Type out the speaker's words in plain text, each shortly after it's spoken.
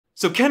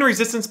So can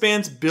resistance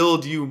bands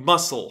build you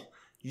muscle?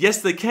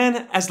 Yes, they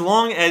can, as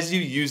long as you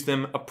use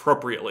them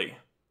appropriately.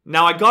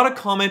 Now, I got a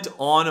comment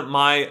on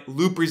my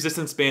loop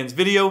resistance bands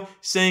video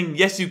saying,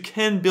 yes, you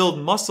can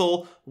build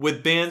muscle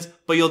with bands,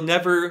 but you'll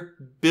never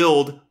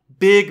build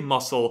big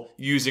muscle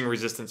using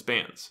resistance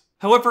bands.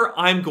 However,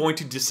 I'm going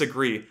to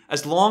disagree.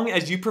 As long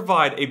as you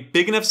provide a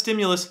big enough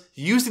stimulus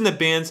using the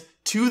bands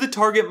to the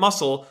target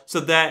muscle so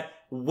that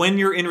when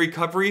you're in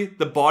recovery,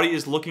 the body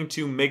is looking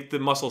to make the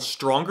muscle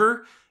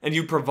stronger, and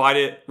you provide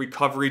it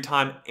recovery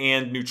time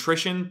and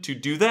nutrition to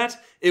do that,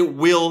 it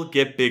will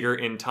get bigger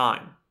in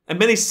time. And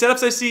many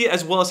setups I see,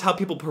 as well as how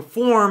people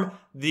perform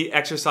the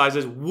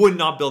exercises, would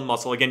not build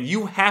muscle. Again,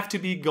 you have to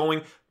be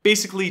going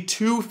basically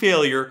to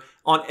failure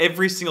on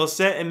every single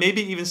set, and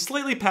maybe even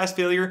slightly past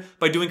failure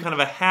by doing kind of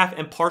a half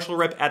and partial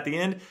rep at the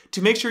end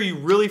to make sure you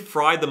really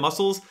fry the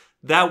muscles.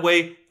 That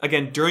way,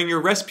 again, during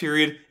your rest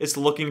period, it's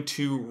looking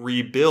to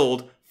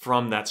rebuild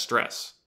from that stress.